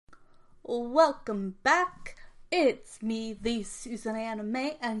Welcome back. It's me, the Susan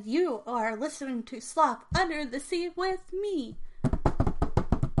Anime, and you are listening to Slop Under the Sea with me.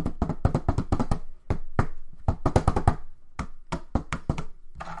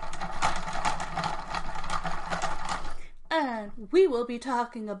 And we will be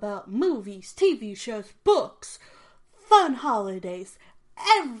talking about movies, TV shows, books, fun holidays,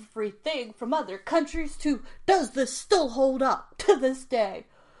 everything from other countries to does this still hold up to this day?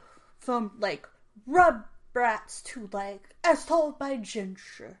 From Rugrats to As Told by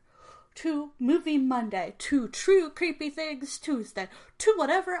Ginger, to Movie Monday, to True Creepy Things Tuesday, to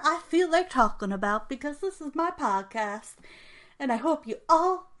whatever I feel like talking about, because this is my podcast. And I hope you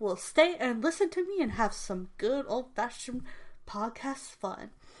all will stay and listen to me and have some good old-fashioned podcast fun.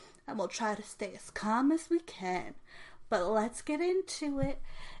 And we'll try to stay as calm as we can. But let's get into it,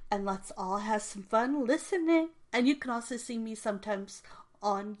 and let's all have some fun listening. And you can also see me sometimes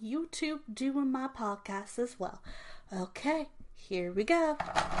on YouTube doing my podcast as well. Okay, here we go.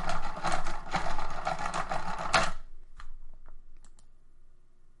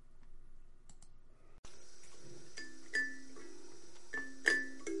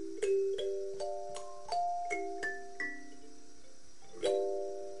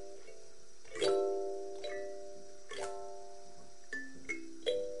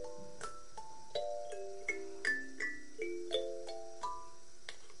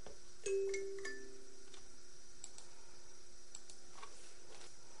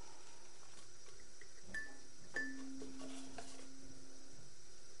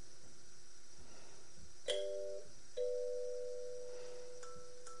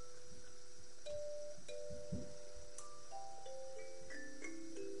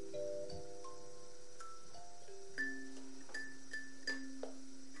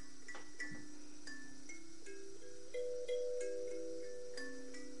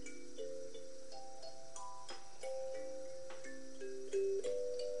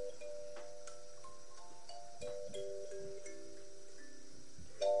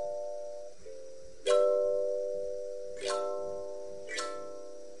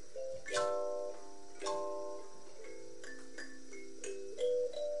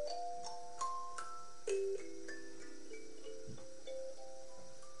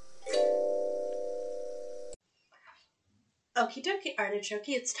 Okie dokie, artichoke,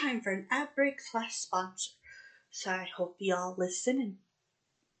 it's time for an ad break / sponsor. So I hope y'all listen and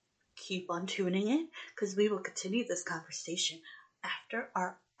keep on tuning in, because we will continue this conversation after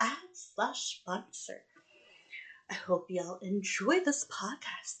our ad / sponsor. I hope y'all enjoy this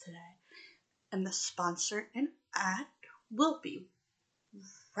podcast today. And the sponsor and ad will be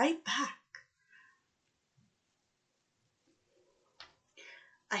right back.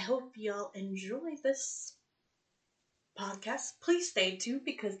 I hope y'all enjoy this podcast. Please stay tuned,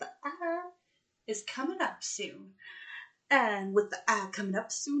 because the ad is coming up soon. And with the ad coming up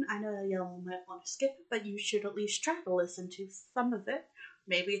soon, I know y'all might want to skip it, but you should at least try to listen to some of it.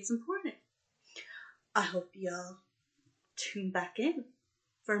 Maybe it's important. I hope y'all tune back in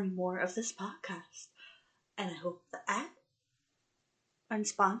for more of this podcast. And I hope the ad and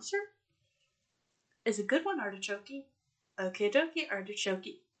sponsor is a good one, artichoke. Okay, dokie,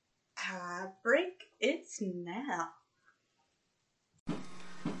 artichoke. Ad break, it's now.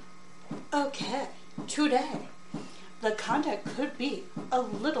 Okay, today, the content could be a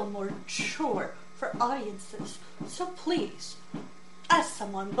little more mature for audiences, so please, as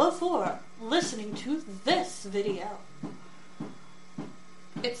someone before listening to this video,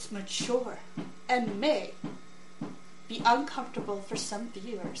 it's mature and may be uncomfortable for some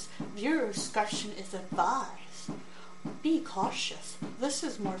viewers. Viewer discretion is advised. Be cautious. This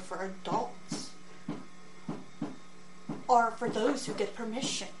is more for adults, or for those who get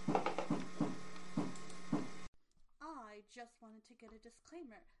permission. I just wanted to get a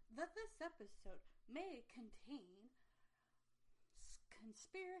disclaimer that this episode may contain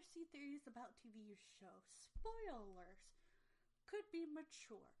conspiracy theories about TV shows. Spoilers could be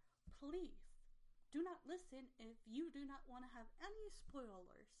mature. Please do not listen if you do not want to have any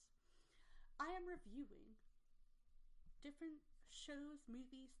spoilers. I am reviewing different shows,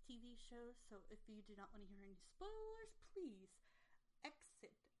 movies, TV shows, so if you do not want to hear any spoilers, please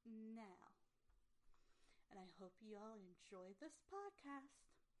exit now. And I hope you all enjoy this podcast.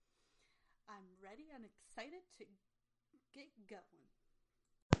 I'm ready and excited to get going.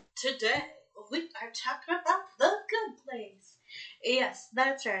 Today, we are talking about The Good Place. Yes,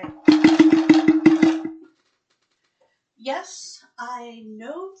 that's right. Yes, I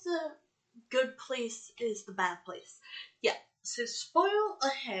know The Good Place is the bad place. Yeah, so spoil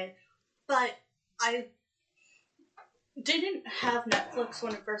ahead, but I didn't have Netflix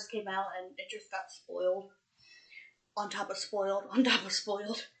when it first came out, and it just got spoiled. On top of spoiled, on top of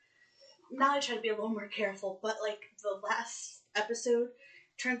spoiled. Now I try to be a little more careful, but like the last episode,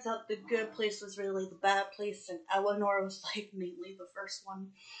 turns out the good place was really the bad place, and Eleanor was like mainly the first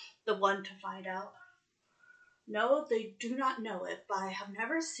one, the one to find out. No, they do not know it, but I have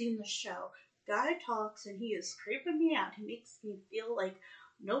never seen the show. Guy talks and he is creeping me out. He makes me feel like,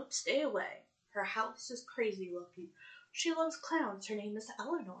 nope, stay away. Her house is crazy looking. She loves clowns. Her name is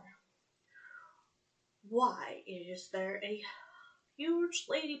Eleanor. Why is there a huge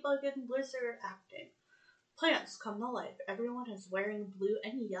ladybug and lizard acting? Plants come to life. Everyone is wearing blue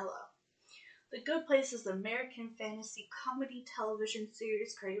and yellow. The Good Place is an American fantasy comedy television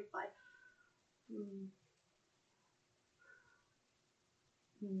series created by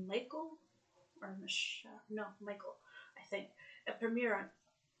Michael or Michelle? No, Michael, I think. It premiered on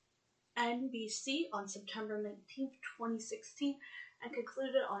NBC on September 19th, 2016, and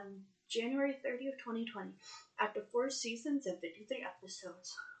concluded on January 30th, 2020, after 4 seasons and 53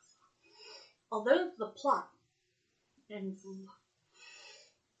 episodes. Although the plot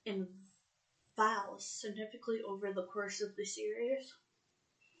evolves significantly over the course of the series,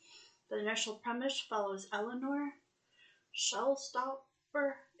 the initial premise follows Eleanor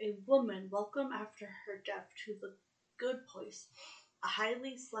Shellstopper, a woman welcomed after her death to the Good Place, a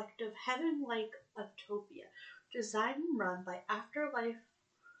highly selective heaven-like utopia designed and run by Afterlife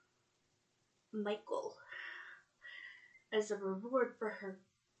Michael. As a reward for her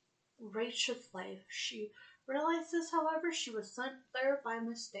righteous life, she realizes, however, she was sent there by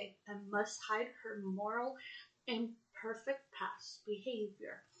mistake and must hide her moral, imperfect past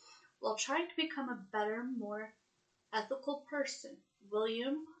behavior while trying to become a better, more ethical person.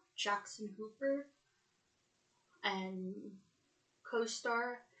 William Jackson Hooper and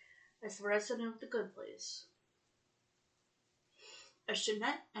co-star as the resident of the Good Place. As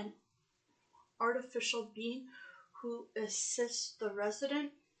Jeanette, an artificial being who assists the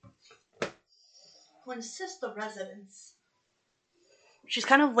residents. She's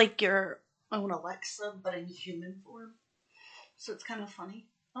kind of like your own Alexa, but in human form. So it's kind of funny.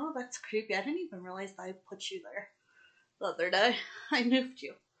 Oh, that's creepy. I didn't even realize that I put you there the other day. I moved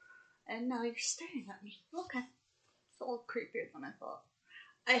you. And now you're staring at me. Okay. It's a little creepier than I thought.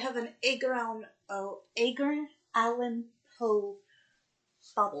 I have an Edgar Allan Poe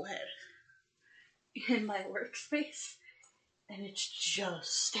bobblehead in my workspace. And it's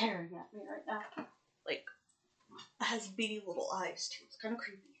just staring at me right now. Like, it has beady little eyes too. It's kind of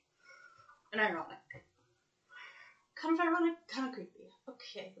creepy. And ironic. Kind of ironic, kind of creepy.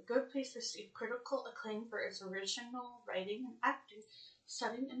 Okay, The Good Place received critical acclaim for its original writing and acting,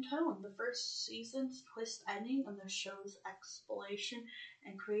 setting, and tone. The first season's twist ending and the show's exploration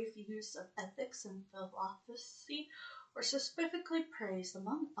and creative use of ethics and philosophy were specifically praised.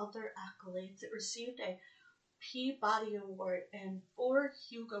 Among other accolades, it received a Peabody Award and 4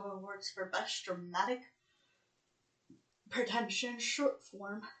 Hugo Awards for Best Dramatic Pretension Short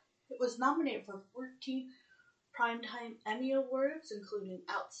Form. It was nominated for 14 Primetime Emmy Awards, including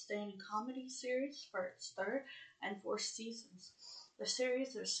Outstanding Comedy Series for its 3rd and 4th seasons. The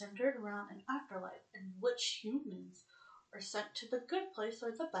series is centered around an afterlife in which humans are sent to the good place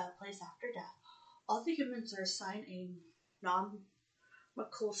or the bad place after death. All the humans are assigned a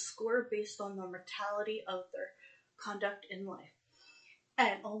nomical score based on the mortality of their conduct in life,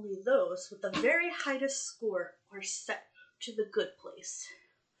 and only those with the very highest score are sent to the good place,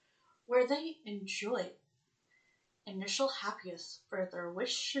 where they enjoy initial happiness for their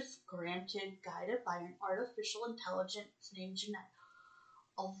wishes granted, guided by an artificial intelligence named Jeanette.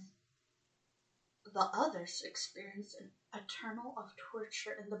 All the others experience an eternal of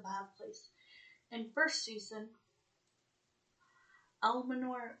torture in the bad place. In first season,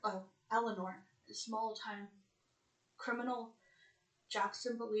 Eleanor, a small-time criminal,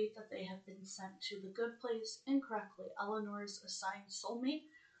 Jackson believed that they have been sent to the good place incorrectly. Eleanor's assigned soulmate,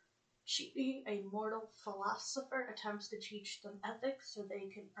 Chibi, a mortal philosopher, attempts to teach them ethics so they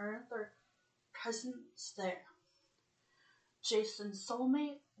can earn their presence there. Jason's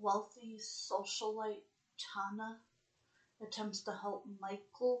soulmate, wealthy socialite Tana, attempts to help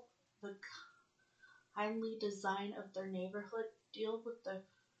Michael, the kindly design of their neighborhood, deal with the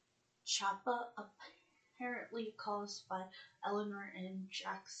chapa apparently caused by Eleanor and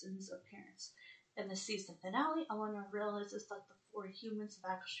Jackson's appearance. In the season finale, Eleanor realizes that the 4 humans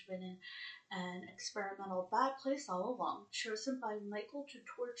have actually been in an experimental bad place all along, chosen by Michael to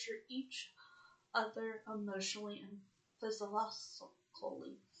torture each other emotionally and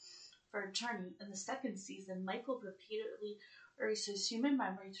physiologically for a journey. In the second season, Michael repeatedly erases human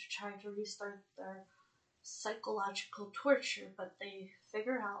memory to try to restart their psychological torture, but they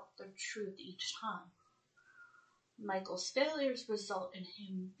figure out the truth each time. Michael's failures result in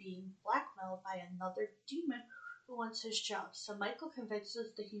him being blackmailed by another demon who wants his job, so Michael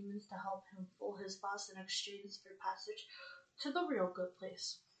convinces the humans to help him fool his boss in exchange for passage to the real good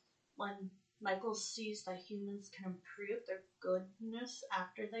place. When Michael sees that humans can improve their goodness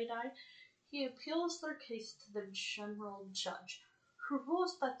after they die, he appeals their case to the general judge, who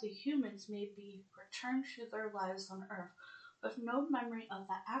rules that the humans may be returned to their lives on Earth with no memory of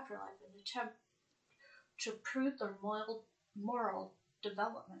the afterlife in an attempt to prove their moral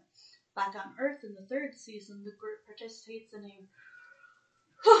development. Back on Earth in the third season, the group participates in a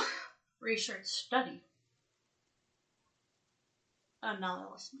research study. Oh, now I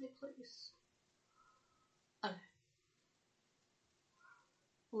lost my place. Okay.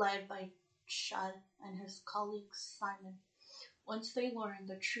 Led by Chad and his colleague Simon. Once they learn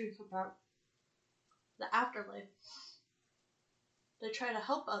the truth about the afterlife, they try to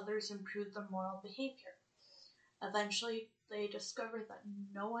help others improve their moral behavior. Eventually, they discover that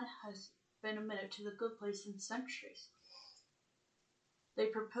no one has been admitted to the good place in centuries. They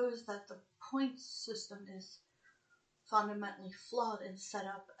propose that the points system is fundamentally flawed and set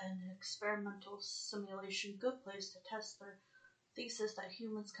up an experimental simulation good place to test their thesis that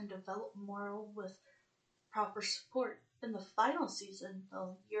humans can develop moral with proper support. In the final season,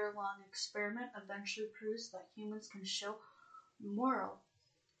 the year-long experiment eventually proves that humans can show moral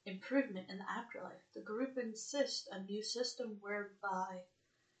improvement in the afterlife. The group insists a new system whereby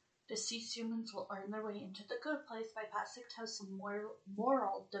deceased humans will earn their way into the good place by passing tests of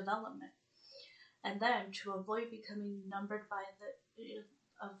moral development. And then, to avoid becoming numbered by the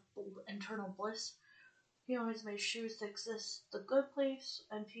of internal bliss, humans may choose to exist the good place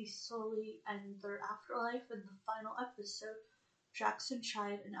and peacefully end their afterlife. In the final episode, Jackson,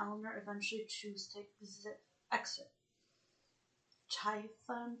 Chide, and Eleanor eventually choose to exit.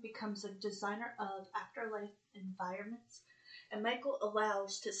 Typhon becomes a designer of afterlife environments, and Michael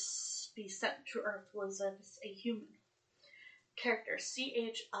allows to be sent to Earth as a human. Characters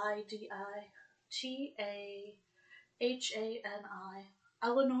CHIDTAHANI,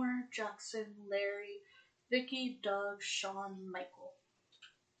 Eleanor, Jackson, Larry, Vicky, Doug, Sean, Michael.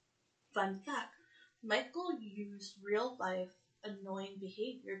 Fun fact, Michael used real-life annoying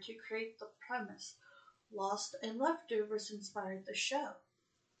behavior to create the premise. Lost and Leftovers inspired the show.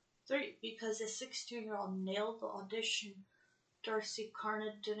 3. Because a 16-year-old nailed the audition, Darcy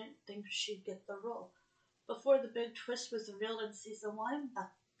Carna didn't think she'd get the role. Before the big twist was revealed in season 1,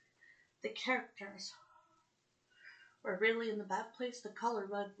 the characters were really in the bad place. The color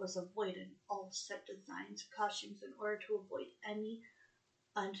red was avoided in all set designs, costumes, in order to avoid any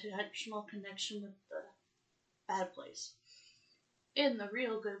unintentional connection with the bad place. In the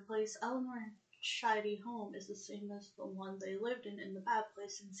real good place, Eleanor and Chidey home is the same as the one they lived in the bad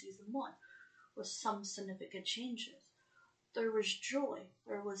place in season 1, with some significant changes. There was joy,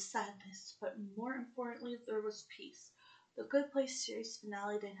 there was sadness, but more importantly, there was peace. The Good Place series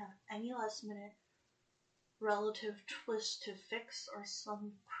finale didn't have any last-minute relative twist to fix or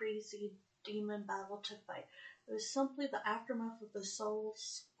some crazy demon battle to fight. It was simply the aftermath of the Soul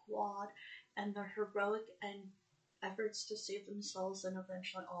Squad and their heroic efforts to save themselves and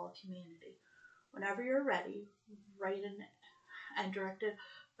eventually all of humanity. Whenever you're ready, written and directed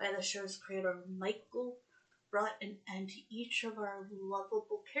by the show's creator, Michael brought an end to each of our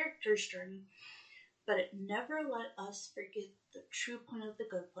lovable characters' journey, but it never let us forget the true point of the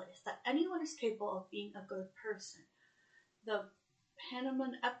Good Place, that anyone is capable of being a good person. The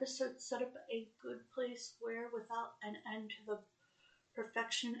Panemon episode set up a good place where, without an end to the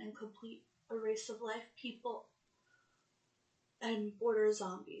perfection and complete erase of life, people and border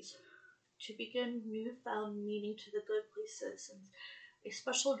zombies. To begin, Mew found meaning to the Good Place citizens. A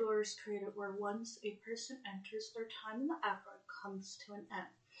special door is created where once a person enters, their time in the afterlife comes to an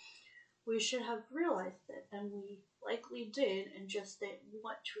end. We should have realized it, and we likely did, and just didn't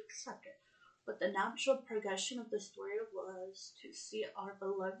want to accept it. But the natural progression of the story was to see our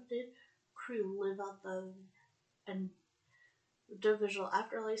beloved crew live out the individual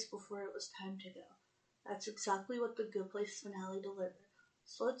afterlives before it was time to go. That's exactly what the Good Place finale delivered.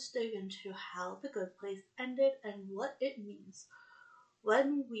 So let's dig into how the Good Place ended and what it means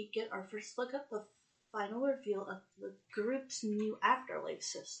when we get our first look at the final reveal of the group's new afterlife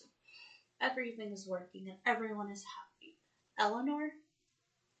system. Everything is working and everyone is happy. Eleanor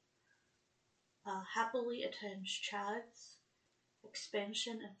happily attends Chad's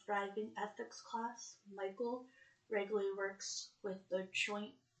expansion and thriving ethics class. Michael regularly works with the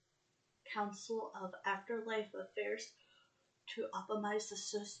Joint Council of Afterlife Affairs to optimize the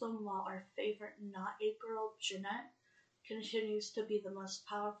system while our favorite not a girl, Jeanette, continues to be the most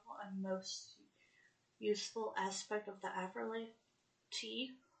powerful and most useful aspect of the afterlife.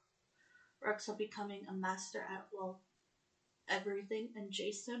 T works on becoming a master at, well, everything, and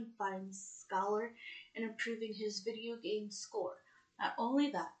Jason finds scholar in improving his video game score. Not only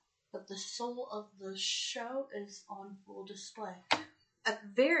that, but the soul of the show is on full display. At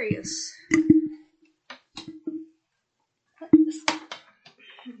various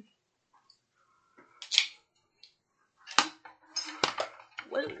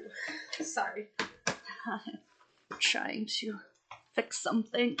whoa, sorry. I'm trying to fix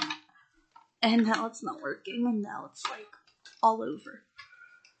something, and now it's not working, and now it's like all over.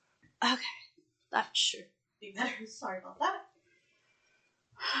 Okay, that should be better. Sorry about that.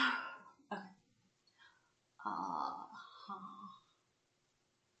 Okay.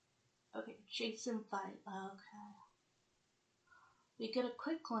 Okay, Jason fight. Okay. We get a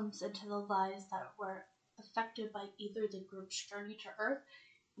quick glimpse into the lives that were affected by either the group's journey to Earth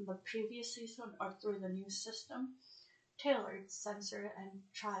in the previous season or through the new system. Tailored, censored, and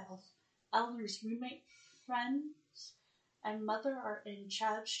trials. Eleanor's roommate, friends, and mother are in.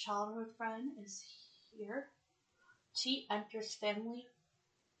 Chad's childhood friend is here. T enters family,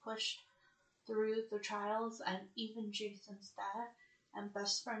 pushed through the trials, and even Jason's dad and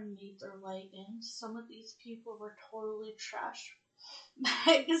best friend made their way in. Some of these people were totally trash.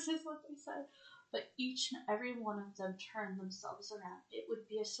 I guess is what they said. But each and every one of them turned themselves around. It would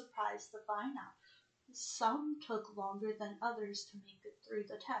be a surprise to find out. Some took longer than others to make it through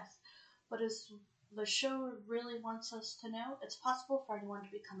the test. But as the show really wants us to know, it's possible for anyone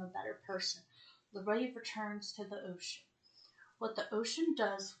to become a better person. Lorraine returns to the ocean. What the ocean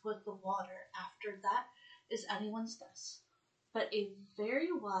does with the water after that is anyone's guess. But a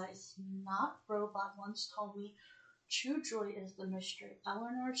very wise, not robot, once told me true joy is the mystery.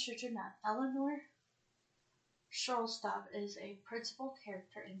 Eleanor to Jeanette. Eleanor Shorlstop is a principal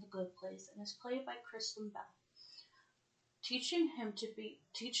character in The Good Place and is played by Kristen Bell. Teaching her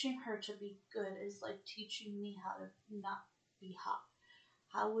to be good is like teaching me how to not be hot.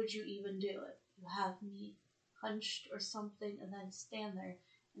 How would you even do it? You have me hunched or something and then stand there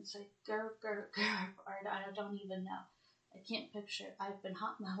and say, grr, grr, grr, or I don't even know. I can't picture it. I've been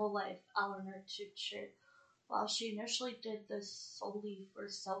hot my whole life, Eleanor Tuchet. While she initially did this solely for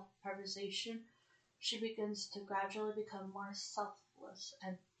self-preservation, she begins to gradually become more selfless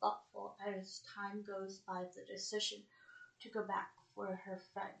and thoughtful as time goes by. The decision to go back for her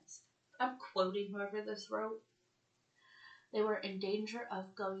friends. I'm quoting whoever this wrote. They were in danger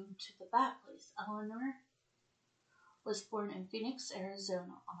of going to the bad place. Eleanor was born in Phoenix,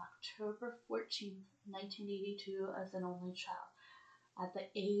 Arizona on October 14, 1982 as an only child. At the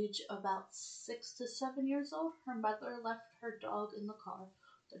age of about 6 to 7 years old, her mother left her dog in the car.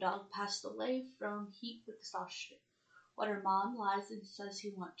 The dog passed away from heat exhaustion. When her mom lies and says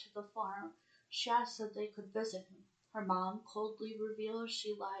he went to the farm, she asks if they could visit him. Her mom coldly reveals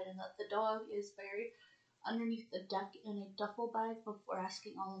she lied and that the dog is buried underneath the deck in a duffel bag before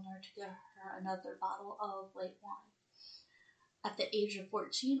asking Eleanor to get her another bottle of white wine. At the age of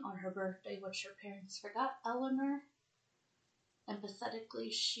 14, on her birthday, which her parents forgot, Eleanor,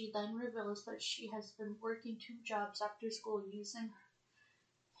 empathetically, she then reveals that she has been working 2 jobs after school using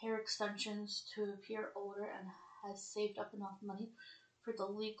hair extensions to appear older and has saved up enough money for the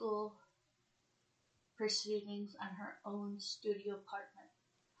legal proceedings and her own studio apartment.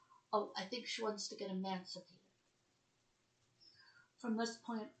 Oh, I think she wants to get emancipated. From this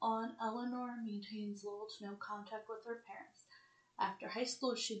point on, Eleanor maintains little to no contact with her parents. After high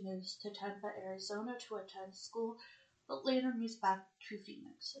school, she moves to Tampa, Arizona to attend school, but later moves back to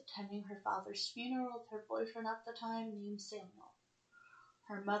Phoenix, attending her father's funeral with her boyfriend at the time named Samuel.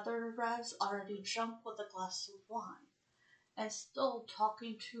 Her mother arrives already drunk with a glass of wine, and still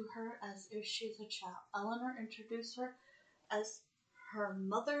talking to her as if she's a child. Eleanor introduces her as her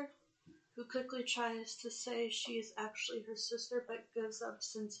mother, who quickly tries to say she is actually her sister, but gives up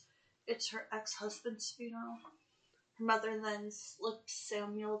since it's her ex-husband's funeral. Her mother then slips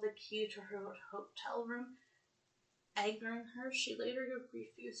Samuel the key to her hotel room, angering her. She later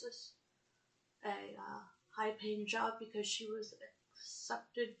refuses a high-paying job because she was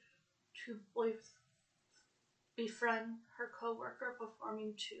accepted to befriend her co-worker,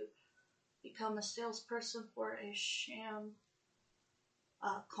 performing to become a salesperson for a sham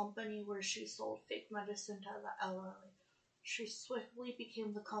company where she sold fake medicine to the elderly. She swiftly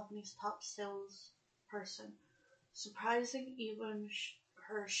became the company's top salesperson, surprising even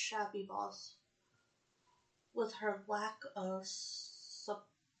her shabby boss with her lack of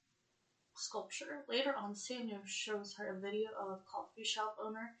sculpture. Later on, Samuel shows her a video of a coffee shop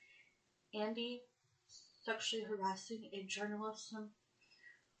owner, Andy, sexually harassing a journalist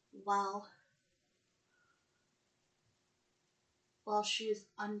while she is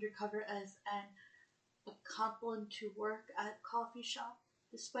undercover as an accomplished to work at coffee shop.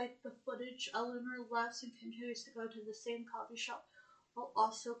 Despite the footage, Eleanor laughs and continues to go to the same coffee shop while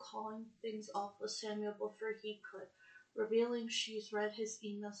also calling things off with Samuel before he could, revealing she's read his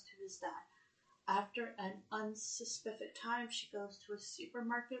emails to his dad. After an unspecific time, she goes to a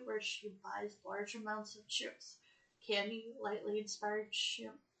supermarket where she buys large amounts of chips, candy, lightly inspired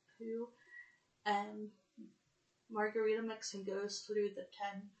shampoo, and margarita mix and goes through the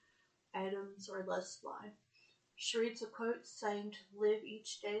 10 items or less line. She reads a quote saying to live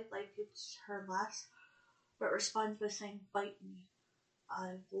each day like it's her last, but responds by saying, "Bite me.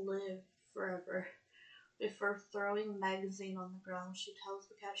 I've lived forever." Before throwing the magazine on the ground, she tells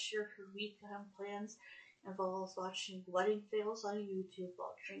the cashier her weekend plans involves watching wedding fails on YouTube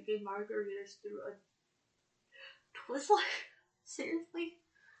while drinking margaritas through a Twizzler. Seriously?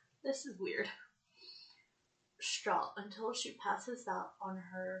 This is weird. Straw until she passes out on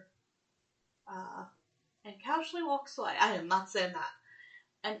her and casually walks away. I am not saying that.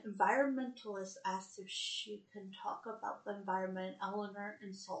 An environmentalist asks if she can talk about the environment. Eleanor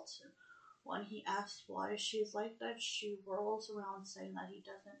insults him. When he asks why she is like that, she whirls around saying that he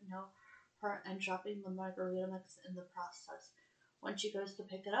doesn't know her and dropping the margarita mix in the process. When she goes to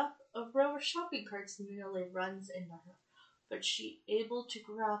pick it up, a row of shopping carts nearly runs into her, but she able to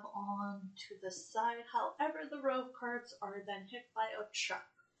grab on to the side. However, the row of carts are then hit by a truck.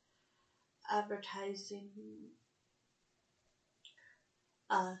 Advertising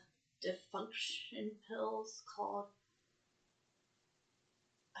dysfunction pills called,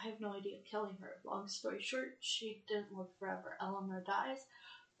 I have no idea, killing her. Long story short, she didn't live forever. Eleanor dies,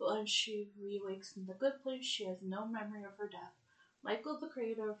 but when she reawakes in the good place, she has no memory of her death. Michael, the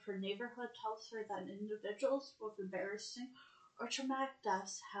creator of her neighborhood, tells her that individuals with embarrassing or traumatic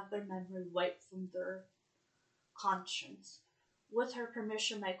deaths have their memory wiped from their conscience. With her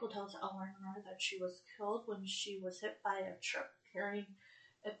permission, Michael tells Eleanor that she was killed when she was hit by a truck carrying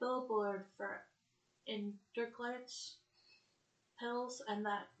a billboard for Interglace pills, and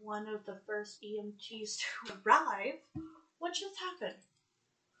that one of the first EMTs to arrive. What just happened?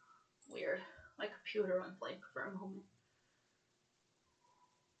 Weird. My computer went blank for a moment.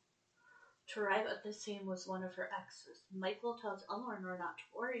 To arrive at the scene was one of her exes. Michael tells Eleanor not to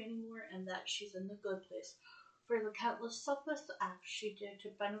worry anymore and that she's in the good place for the countless selfless acts she did to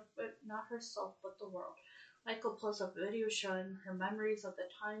benefit not herself but the world. Michael pulls up a video showing her memories of the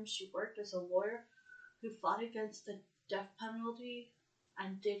time she worked as a lawyer who fought against the death penalty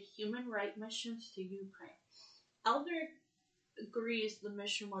and did human rights missions to Ukraine. Eleanor agrees the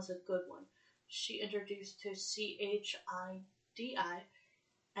mission was a good one. She introduced to CHIDI,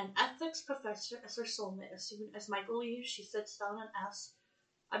 an ethics professor, as her soulmate. As soon as Michael leaves, she sits down and asks,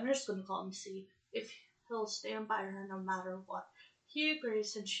 I'm just going to call him C, if he'll stand by her no matter what. He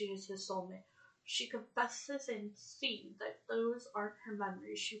agrees and she is his soulmate. She confesses in C that those aren't her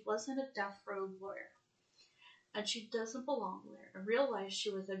memories. She wasn't a death row lawyer, and she doesn't belong there. In real life, she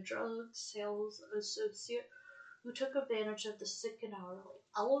was a drug sales associate who took advantage of the sick and elderly.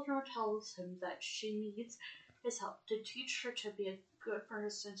 Eleanor tells him that she needs his help to teach her to be a good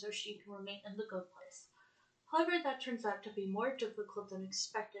person so she can remain in the good place. However, that turns out to be more difficult than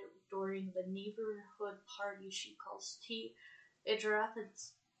expected. During the neighborhood party she calls tea, a giraffe and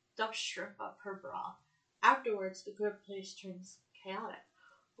stuffed strip up her bra. Afterwards, the good place turns chaotic,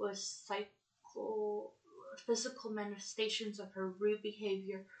 with physical manifestations of her rude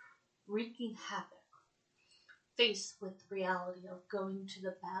behavior wreaking havoc. Faced with the reality of going to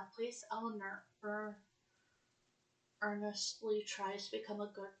the bad place, Eleanor earnestly tries to become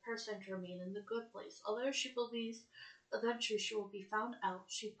a good person to remain in the good place. Although she believes eventually she will be found out,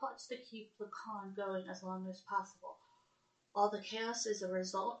 she plots to keep the con going as long as possible. All the chaos is a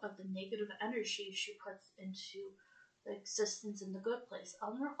result of the negative energy she puts into the existence in the good place.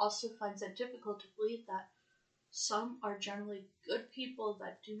 Eleanor also finds it difficult to believe that some are generally good people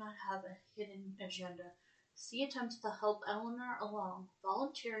that do not have a hidden agenda. C attempts to help Eleanor along,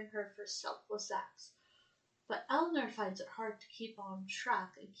 volunteering her for selfless acts. But Eleanor finds it hard to keep on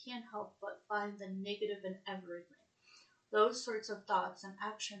track and can't help but find the negative in everything. Those sorts of thoughts and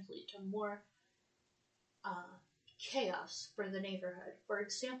actions lead to more chaos for the neighborhood. For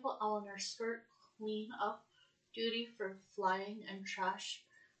example, Eleanor's skirt clean-up duty for flying and trash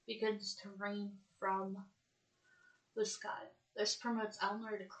begins to rain from the sky. This promotes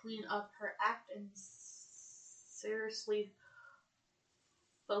Eleanor to clean up her act and seriously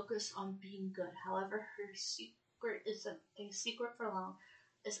focus on being good. However, her secret isn't a secret for long,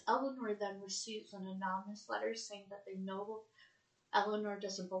 as Eleanor then receives an anonymous letter saying that they know Eleanor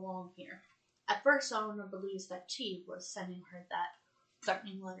doesn't belong here. At first, Eleanor believes that T was sending her that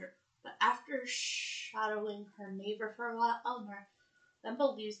threatening letter, but after shadowing her neighbor for a while, Eleanor then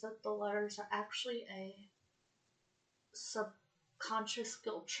believes that the letters are actually a subconscious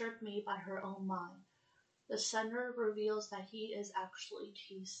guilt trip made by her own mind. The sender reveals that he is actually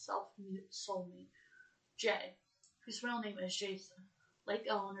T's soulmate, Jay, whose real name is Jason. Like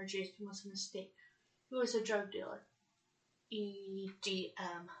Eleanor, Jason was a mistake. He was a drug dealer.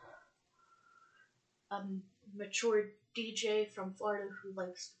 EDM. A mature DJ from Florida who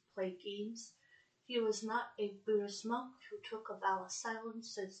likes to play games. He was not a Buddhist monk who took a vow of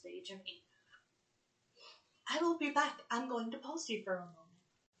silence since the age of 8. I will be back. I'm going to pause you for a moment.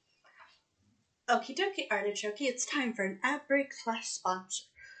 Okie dokie, artichoke, it's time for an ad break / sponsor.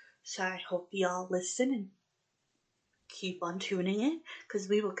 So I hope y'all listen and keep on tuning in, because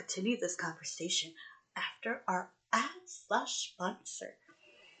we will continue this conversation after our ad / sponsor.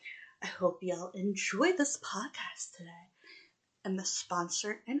 I hope y'all enjoy this podcast today, and the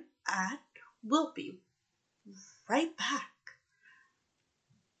sponsor and ad will be right back.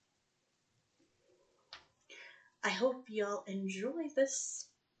 I hope y'all enjoy this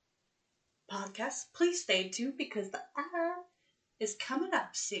podcast. Please stay tuned because the ad is coming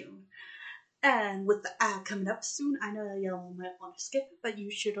up soon. And with the ad coming up soon, I know y'all might want to skip it, but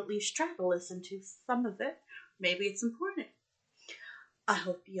you should at least try to listen to some of it. Maybe it's important. I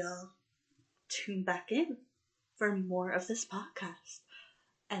hope y'all tune back in for more of this podcast.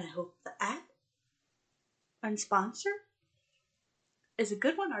 And I hope the ad and sponsor is a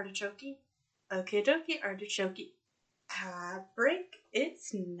good one, artichoke. Okay, dokie, artichoke. Ad break,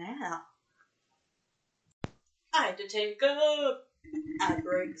 it's now. I had to take a ad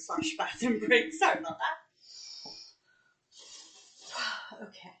break / bathroom break. Sorry about that.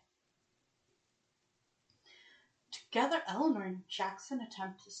 Okay. Together, Eleanor and Jackson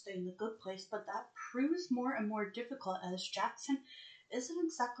attempt to stay in the good place, but that proves more and more difficult as Jackson isn't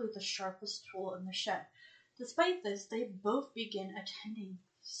exactly the sharpest tool in the shed. Despite this, they both begin attending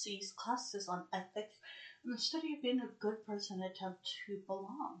C's classes on ethics and the study of being a good person and attempt to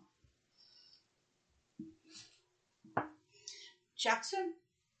belong. Jackson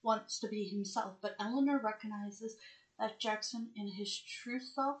wants to be himself, but Eleanor recognizes that Jackson is his true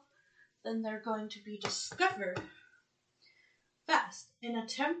self, then they're going to be discovered fast. In an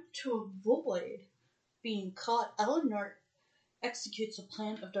attempt to avoid being caught, Eleanor executes a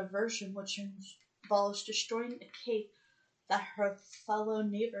plan of diversion which involves destroying a cake that her fellow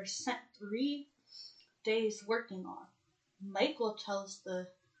neighbor spent 3 days working on. Michael tells the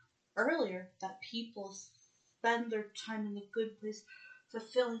earlier that people spend their time in the good place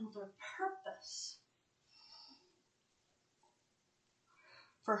fulfilling their purpose.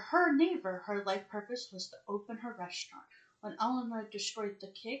 For her neighbor, her life purpose was to open her restaurant. When Eleanor destroyed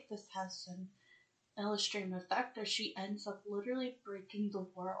the cake, this has an illustrative effect as she ends up literally breaking the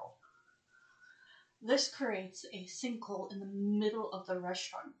world. This creates a sinkhole in the middle of the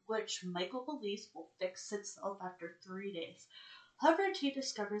restaurant, which Michael believes will fix itself after 3 days. However, T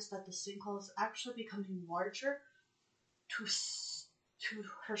discovers that the sinkhole is actually becoming larger to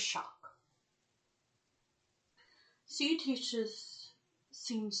her shock. C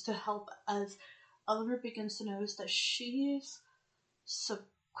seems to help as Eleanor begins to notice that she's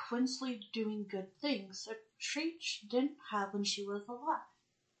subsequently doing good things, a trait she didn't have when she was alive.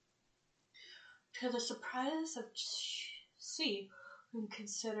 To the surprise of C, who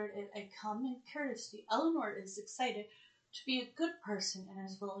considered it a common courtesy, Eleanor is excited to be a good person and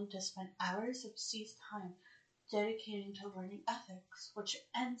is willing to spend hours of C's time dedicating to learning ethics, which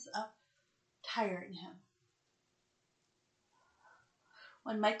ends up tiring him.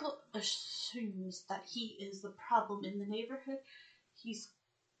 When Michael assumes that he is the problem in the neighborhood, he's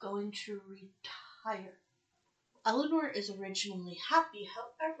going to retire. Eleanor is originally happy,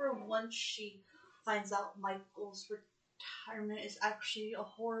 however, once she finds out Michael's retirement is actually a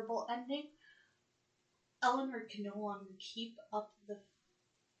horrible ending, Eleanor can no longer keep up the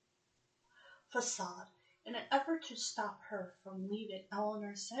facade. In an effort to stop her from leaving,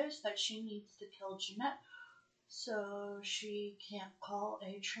 Eleanor says that she needs to kill Jeanette so she can't call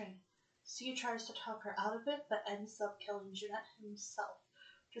a train. C tries to talk her out of it, but ends up killing Jeanette himself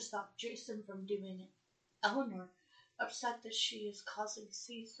to stop Jason from doing it. Eleanor, upset that she is causing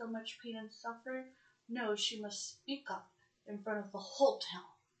C so much pain and suffering, knows she must speak up in front of the whole town.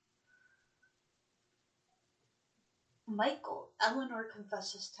 Michael, Eleanor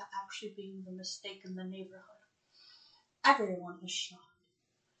confesses to actually being the mistake in the neighborhood. Everyone is shocked.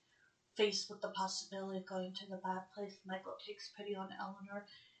 Faced with the possibility of going to the bad place, Michael takes pity on Eleanor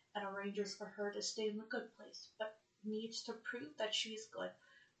and arranges for her to stay in the good place, but needs to prove that she's good.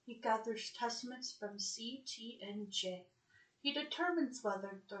 He gathers testaments from C, T, and J. He determines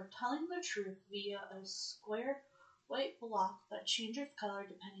whether they're telling the truth via a square white block that changes color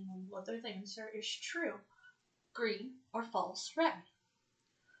depending on whether the answer is true, green, or false, red.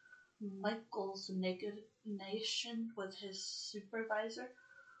 Michael's negotiation with his supervisor,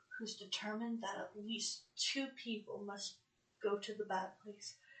 who's determined that at least 2 people must go to the bad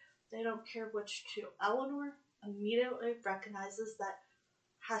place. They don't care which 2. Eleanor immediately recognizes that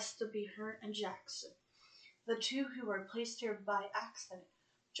has to be her and Jackson, the 2 who were placed here by accident.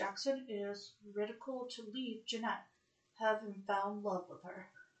 Jackson is ridiculed to leave Jeanette, having found love with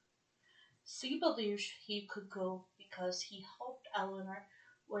her. C believes he could go because he helped Eleanor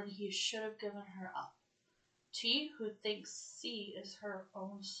when he should have given her up. T, who thinks C is her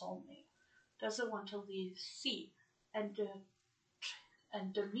own soulmate, doesn't want to leave C and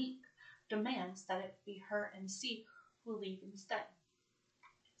demands that it be her and C who leave instead.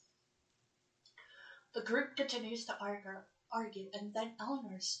 The group continues to argue, and then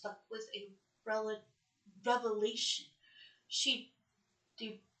Eleanor is stuck with a revelation. She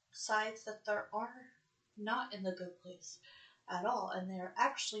decides that they are not in the good place at all, and they are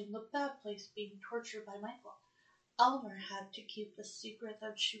actually in the bad place being tortured by Michael. Eleanor had to keep the secret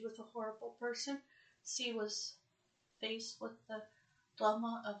that she was a horrible person. C was faced with the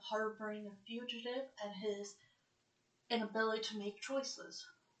dilemma of harboring a fugitive and his inability to make choices,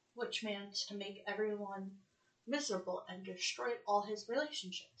 which managed to make everyone miserable and destroyed all his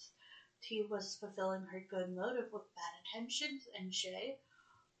relationships. T was fulfilling her good motive with bad intentions, and J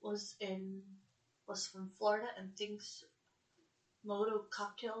was from Florida and thinks Molotov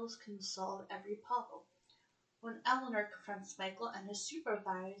cocktails can solve every problem. When Eleanor confronts Michael and his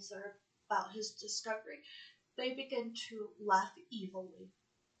supervisor about his discovery, they begin to laugh evilly.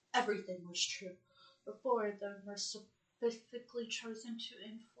 Everything was true. The 4 of them were specifically chosen to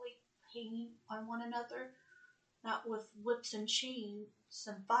inflict pain on one another, not with whips and chains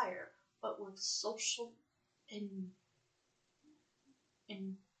and fire, but with social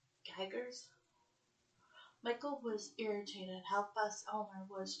gaggers. Michael was irritated at how fast Eleanor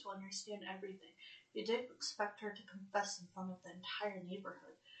was to understand everything. He didn't expect her to confess in front of the entire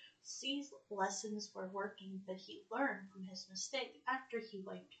neighborhood. C's lessons were working, but he learned from his mistake after he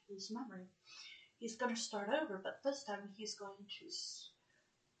wiped his memory. He's going to start over, but this time he's going to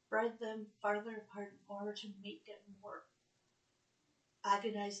spread them farther apart in order to make it more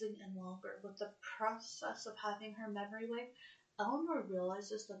agonizing and longer. With the process of having her memory wiped, Eleanor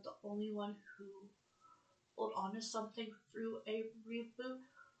realizes that the only one who hold on to something through a reboot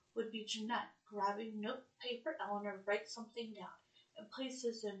would be Jeanette. Grabbing note paper, Eleanor writes something down and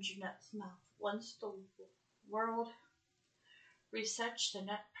places in Jeanette's mouth. Once the world resets,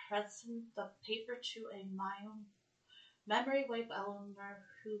 Jeanette presents the paper to a memory wipe Eleanor,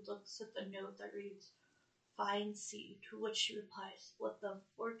 who looks at the note that reads, "Find C," to which she replies, "What the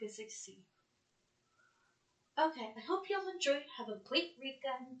fork is a C?" Okay, I hope you all enjoyed. Have a great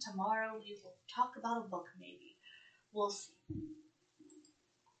weekend. Tomorrow we will talk about a book, maybe. We'll see.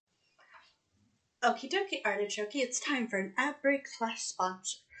 Okie dokie, Artichoke, it's time for an ad break /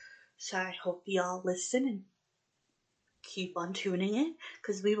 sponsor. So I hope you all listen and keep on tuning in,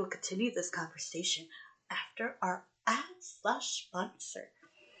 because we will continue this conversation after our ad / sponsor.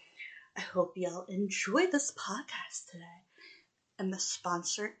 I hope you all enjoy this podcast today. And the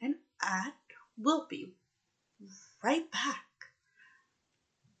sponsor and ad will be right back.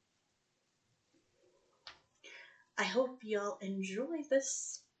 I hope y'all enjoy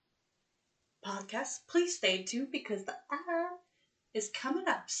this podcast. Please stay tuned because the ad is coming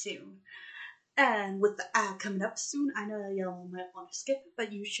up soon. And with the ad coming up soon, I know y'all might want to skip it,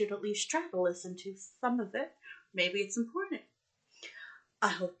 but you should at least try to listen to some of it. Maybe it's important. I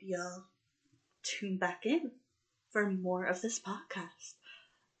hope y'all tune back in for more of this podcast.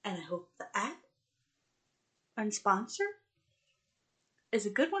 And I hope the ad and sponsor is a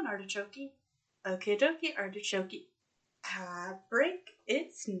good one, Artichoke. Okay, dokie, Artichoke. Ad break,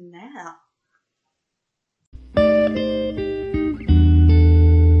 it's now.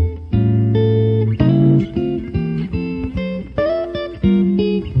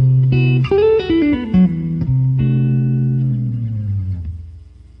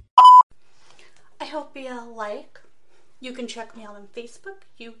 I hope you like. You can check me out on Facebook,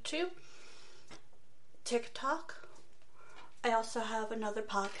 YouTube, TikTok. I also have another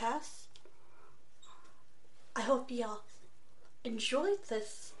podcast. I hope y'all enjoyed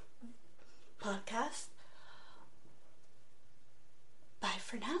this podcast. Bye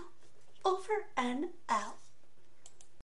for now. Over and out.